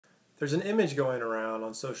There's an image going around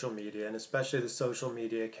on social media, and especially the social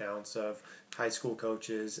media accounts of high school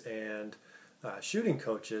coaches and shooting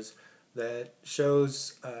coaches, that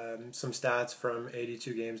shows some stats from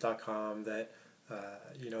 82games.com that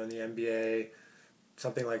in the NBA,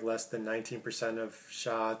 something like less than 19% of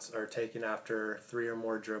shots are taken after 3 or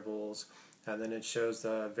more dribbles, and then it shows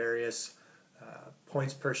the various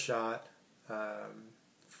points per shot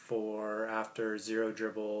for after 0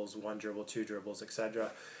 dribbles, 1 dribble, 2 dribbles, etc.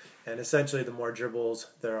 And essentially, the more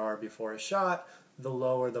dribbles there are before a shot, the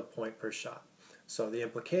lower the point per shot. So the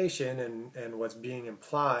implication and what's being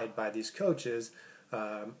implied by these coaches,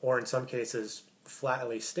 or in some cases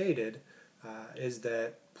flatly stated, is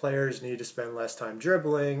that players need to spend less time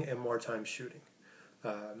dribbling and more time shooting.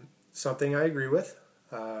 Something I agree with.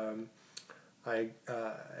 And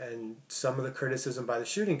some of the criticism by the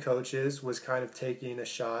shooting coaches was kind of taking a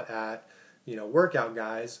shot at, workout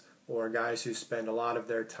guys or guys who spend a lot of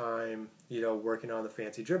their time, working on the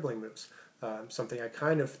fancy dribbling moves. Something I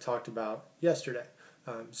kind of talked about yesterday.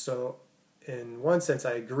 So in one sense,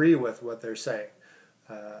 I agree with what they're saying.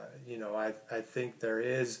 I think there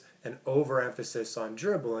is an overemphasis on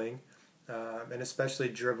dribbling, and especially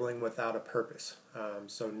dribbling without a purpose.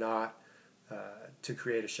 So not to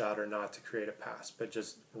create a shot or not to create a pass, but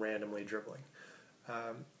just randomly dribbling.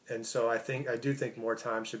 And so I do think more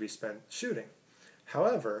time should be spent shooting.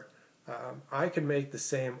 However, I could make the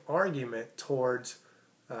same argument towards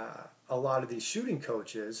a lot of these shooting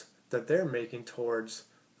coaches that they're making towards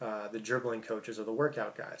the dribbling coaches or the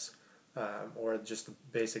workout guys, or just the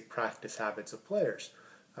basic practice habits of players.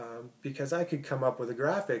 Because I could come up with a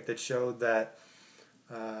graphic that showed that,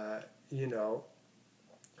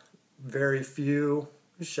 very few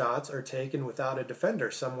shots are taken without a defender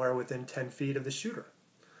somewhere within 10 feet of the shooter.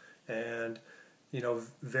 And,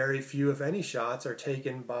 very few, if any, shots are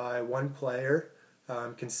taken by one player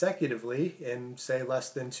consecutively in, say, less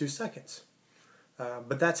than 2 seconds.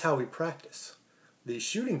 But that's how we practice. The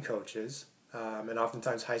shooting coaches, and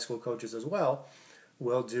oftentimes high school coaches as well,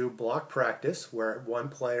 will do block practice where one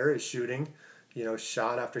player is shooting,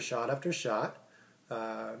 shot after shot after shot,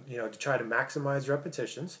 to try to maximize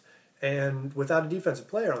repetitions, and without a defensive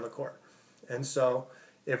player on the court. And so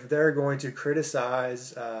if they're going to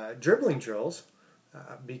criticize dribbling drills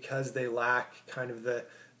because they lack kind of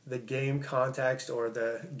the game context or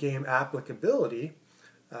the game applicability,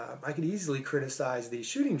 I could easily criticize these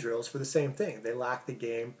shooting drills for the same thing. They lack the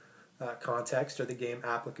game context or the game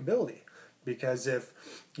applicability. Because if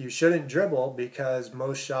you shouldn't dribble because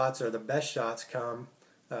most shots or the best shots come,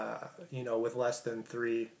 with less than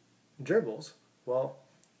 3 dribbles, well,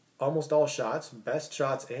 almost all shots, best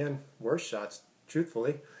shots and worst shots,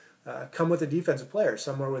 truthfully, come with a defensive player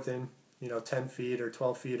somewhere within 10 feet or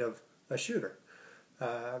 12 feet of a shooter.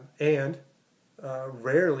 And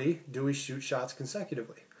rarely do we shoot shots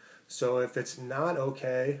consecutively. So if it's not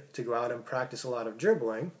okay to go out and practice a lot of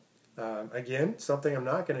dribbling, again, something I'm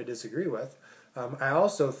not going to disagree with, I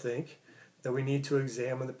also think that we need to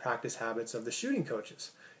examine the practice habits of the shooting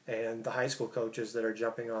coaches and the high school coaches that are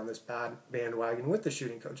jumping on this bandwagon with the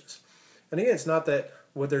shooting coaches. And again, it's not that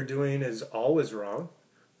what they're doing is always wrong,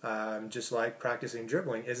 just like practicing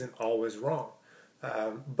dribbling isn't always wrong.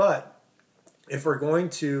 But if we're going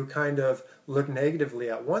to kind of look negatively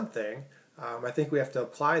at one thing, I think we have to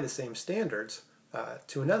apply the same standards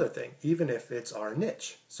to another thing, even if it's our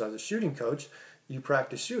niche. So as a shooting coach, you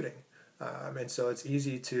practice shooting. And so it's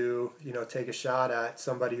easy to, take a shot at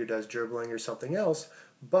somebody who does dribbling or something else,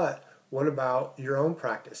 but what about your own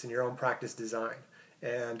practice and your own practice design?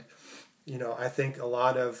 And, I think a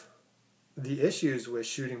lot of the issues with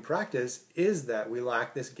shooting practice is that we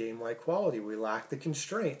lack this game-like quality. We lack the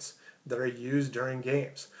constraints that are used during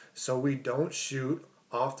games. So we don't shoot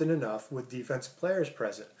often enough with defensive players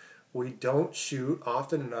present. We don't shoot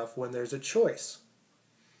often enough when there's a choice.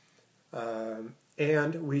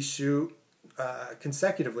 And we shoot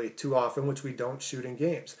consecutively too often, which we don't shoot in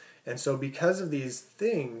games. And so because of these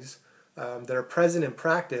things that are present in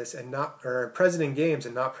practice present in games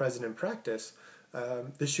and not present in practice,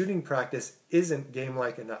 the shooting practice isn't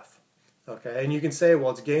game-like enough. Okay, and you can say,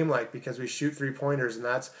 well, it's game-like because we shoot 3-pointers and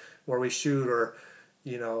that's where we shoot, or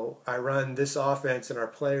I run this offense and our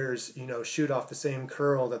players, shoot off the same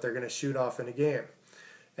curl that they're going to shoot off in a game.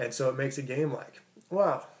 And so it makes it game-like.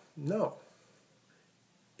 Well, no.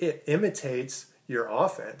 It imitates your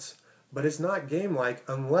offense, but it's not game-like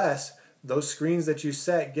unless those screens that you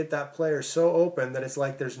set get that player so open that it's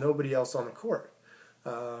like there's nobody else on the court.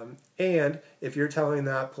 And if you're telling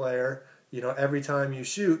that player, every time you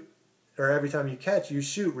shoot or every time you catch, you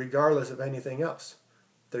shoot regardless of anything else.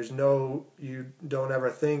 There's no, you don't ever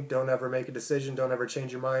think, don't ever make a decision, don't ever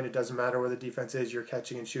change your mind. It doesn't matter where the defense is, you're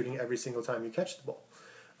catching and shooting every single time you catch the ball,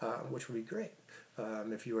 which would be great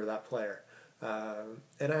if you were that player.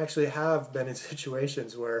 And I actually have been in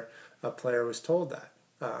situations where a player was told that.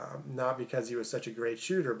 Not because he was such a great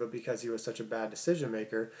shooter, but because he was such a bad decision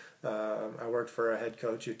maker. I worked for a head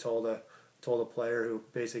coach who told a player who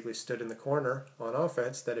basically stood in the corner on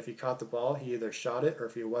offense that if he caught the ball, he either shot it, or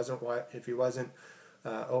if he wasn't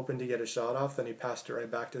open to get a shot off, then he passed it right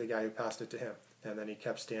back to the guy who passed it to him, and then he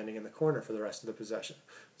kept standing in the corner for the rest of the possession.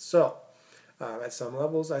 So at some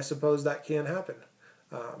levels, I suppose that can happen.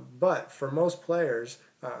 But for most players,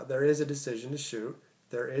 there is a decision to shoot,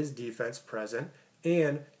 there is defense present,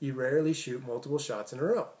 and you rarely shoot multiple shots in a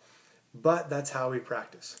row. But that's how we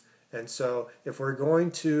practice. And so if we're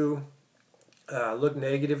going to look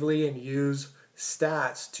negatively and use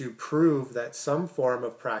stats to prove that some form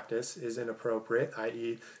of practice is inappropriate,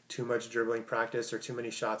 i.e. too much dribbling practice or too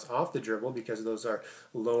many shots off the dribble, because those are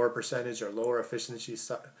lower percentage or lower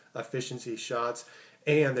efficiency shots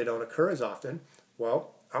and they don't occur as often,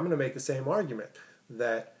 well, I'm going to make the same argument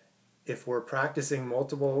that if we're practicing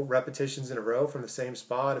multiple repetitions in a row from the same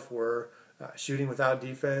spot, if we're shooting without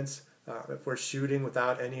defense, if we're shooting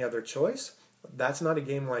without any other choice, that's not a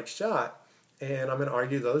game-like shot, and I'm going to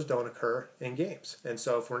argue those don't occur in games. And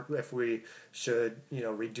so if we should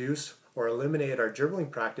reduce or eliminate our dribbling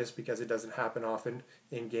practice because it doesn't happen often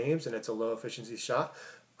in games and it's a low-efficiency shot,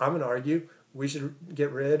 I'm going to argue we should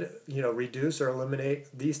reduce or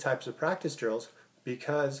eliminate these types of practice drills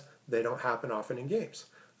because they don't happen often in games.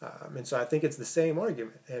 And so I think it's the same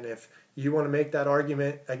argument. And if you want to make that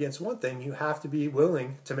argument against one thing, you have to be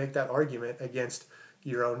willing to make that argument against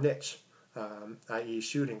your own niche, i.e.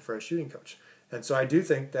 shooting for a shooting coach. And so I do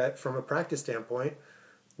think that from a practice standpoint,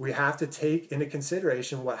 we have to take into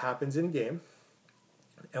consideration what happens in a game,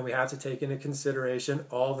 and we have to take into consideration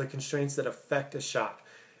all the constraints that affect a shot.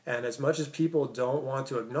 And as much as people don't want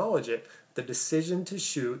to acknowledge it, the decision to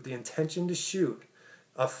shoot, the intention to shoot,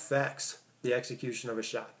 affects the execution of a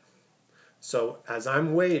shot. So as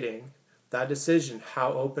I'm weighting that decision,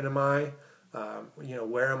 how open am I?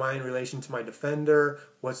 Where am I in relation to my defender?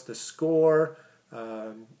 What's the score?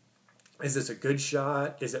 Is this a good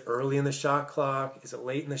shot? Is it early in the shot clock? Is it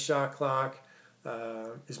late in the shot clock?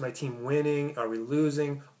 Is my team winning? Are we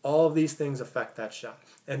losing? All of these things affect that shot.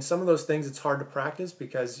 And some of those things it's hard to practice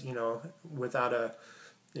because, without a,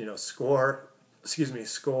 score,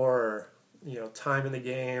 or, time in the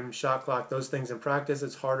game, shot clock, those things in practice,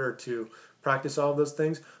 it's harder to practice all of those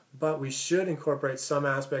things. But we should incorporate some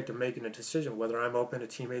aspect of making a decision, whether I'm open, a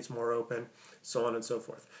teammate's more open, so on and so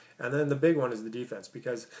forth. And then the big one is the defense,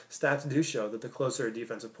 because stats do show that the closer a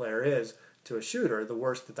defensive player is to a shooter, the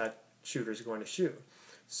worse that shooter is going to shoot.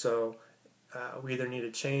 So we either need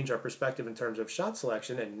to change our perspective in terms of shot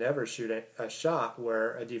selection and never shoot a shot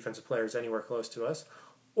where a defensive player is anywhere close to us,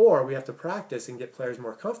 or we have to practice and get players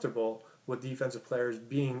more comfortable with defensive players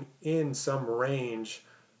being in some range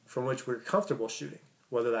from which we're comfortable shooting,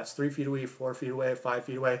 whether that's 3 feet away, 4 feet away, 5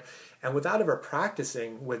 feet away. And without ever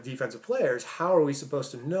practicing with defensive players, how are we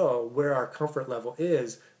supposed to know where our comfort level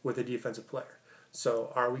is with a defensive player?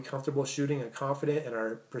 So are we comfortable shooting and confident and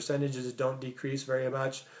our percentages don't decrease very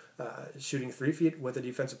much shooting 3 feet with a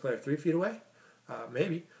defensive player 3 feet away?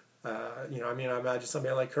 Maybe. I imagine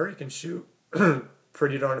somebody like Curry can shoot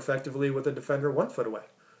pretty darn effectively with a defender 1 foot away.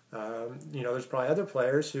 There's probably other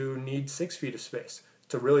players who need 6 feet of space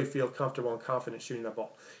to really feel comfortable and confident shooting that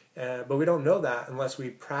ball. But we don't know that unless we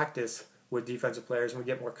practice with defensive players and we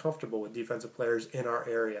get more comfortable with defensive players in our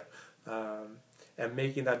area. And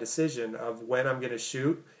making that decision of when I'm going to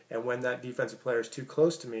shoot and when that defensive player is too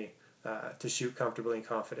close to me to shoot comfortably and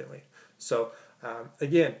confidently. So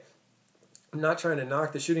again, I'm not trying to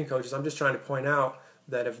knock the shooting coaches. I'm just trying to point out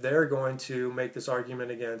that if they're going to make this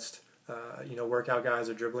argument against workout guys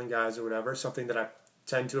or dribbling guys or whatever, something that I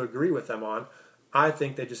tend to agree with them on, I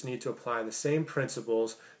think they just need to apply the same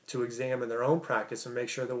principles to examine their own practice and make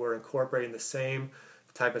sure that we're incorporating the same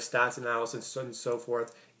type of stats analysis and so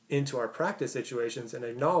forth into our practice situations, and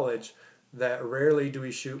acknowledge that rarely do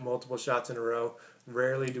we shoot multiple shots in a row,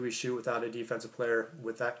 rarely do we shoot without a defensive player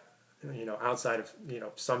with that, outside of,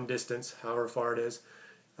 some distance, however far it is,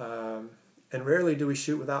 and rarely do we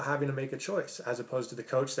shoot without having to make a choice, as opposed to the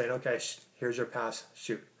coach saying, okay, here's your pass,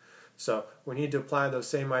 shoot. So we need to apply those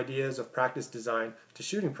same ideas of practice design to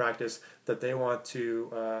shooting practice that they want to,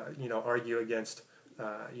 argue against,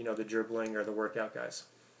 the dribbling or the workout guys.